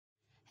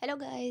Hello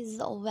guys,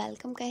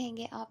 welcome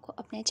कहेंगे आपको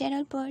अपने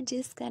चैनल पर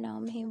जिसका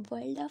नाम है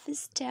वर्ल्ड ऑफ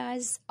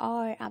स्टार्स।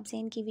 और आप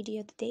ज़ैन की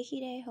वीडियो तो देख ही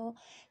रहे हो,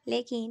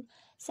 लेकिन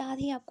साथ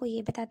ही आपको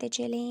ये बताते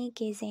चलें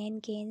कि ज़ैन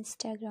के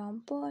इंस्टाग्राम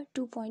पर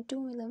 2.2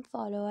 मिलियन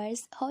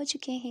फॉलोअर्स हो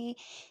चुके हैं।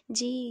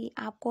 जी,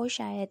 आपको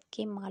शायद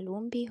कि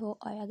मालूम भी हो,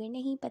 और अगर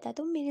नहीं पता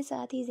तो मेरे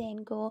साथ ही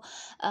ज़ैन को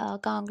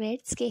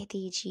कांग्रेट्स कह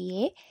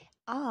दीजिए।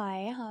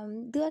 और हम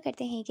दुआ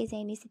करते हैं कि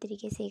ज़ैन इसी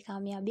तरीके से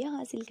कामयाबियाँ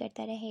हासिल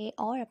करता रहे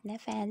और अपने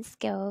फैंस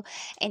को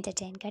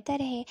एंटरटेन करता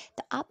रहे।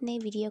 तो आपने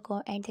वीडियो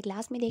को एंड तक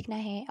लास्ट में देखना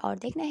है और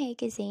देखना है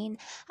कि ज़ैन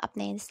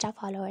अपने इंस्टा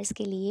फॉलोअर्स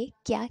के लिए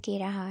क्या कह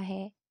रहा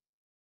है।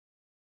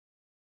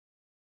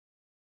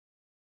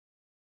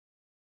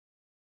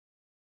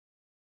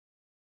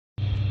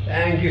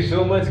 Thank you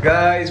so much,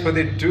 guys, for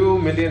the 2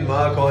 million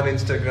mark on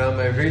Instagram.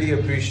 I really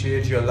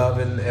appreciate your love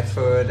and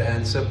effort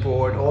and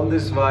support. All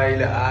this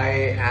while, I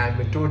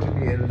am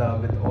totally in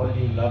love with all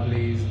you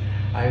lovelies.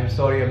 I am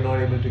sorry I'm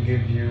not able to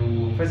give you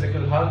a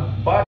physical hug,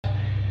 but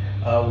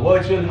a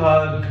virtual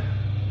hug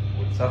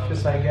would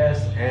suffice, I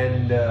guess.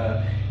 And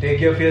take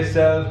care of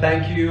yourself.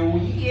 Thank you.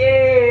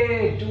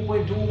 Yay!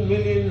 2.2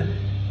 million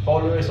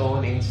followers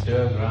on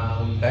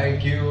Instagram.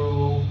 Thank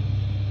you.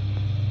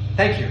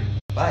 Thank you.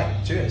 Bye.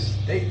 Cheers.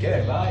 Take care.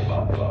 Bye. Bye.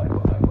 Bye.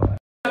 Bye.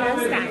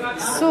 Bye.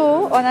 So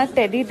on our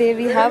Teddy Day,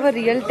 we have a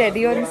real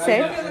Teddy on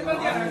set.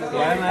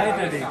 Why am I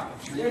Teddy?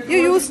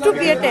 You used to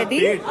be a Teddy,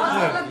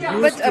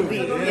 but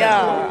abhi,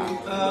 yeah.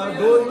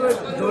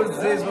 Those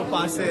days were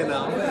passé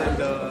now,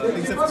 and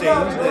things have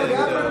changed.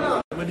 And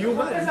I'm a new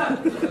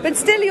man. But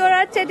still, you're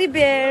our teddy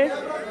bear.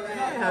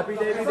 Happy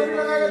Teddy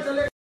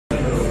Day.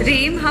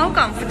 Reem, how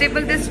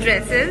comfortable this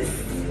dress is?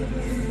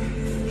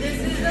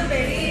 This is a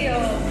very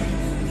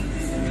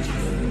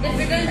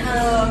difficult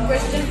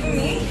question for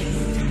me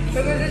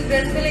because this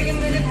dress को लेके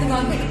मेरे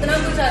दिमाग में इतना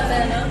कुछ आता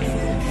है ना,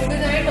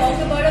 because when I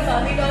talk about a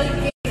Barbie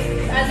doll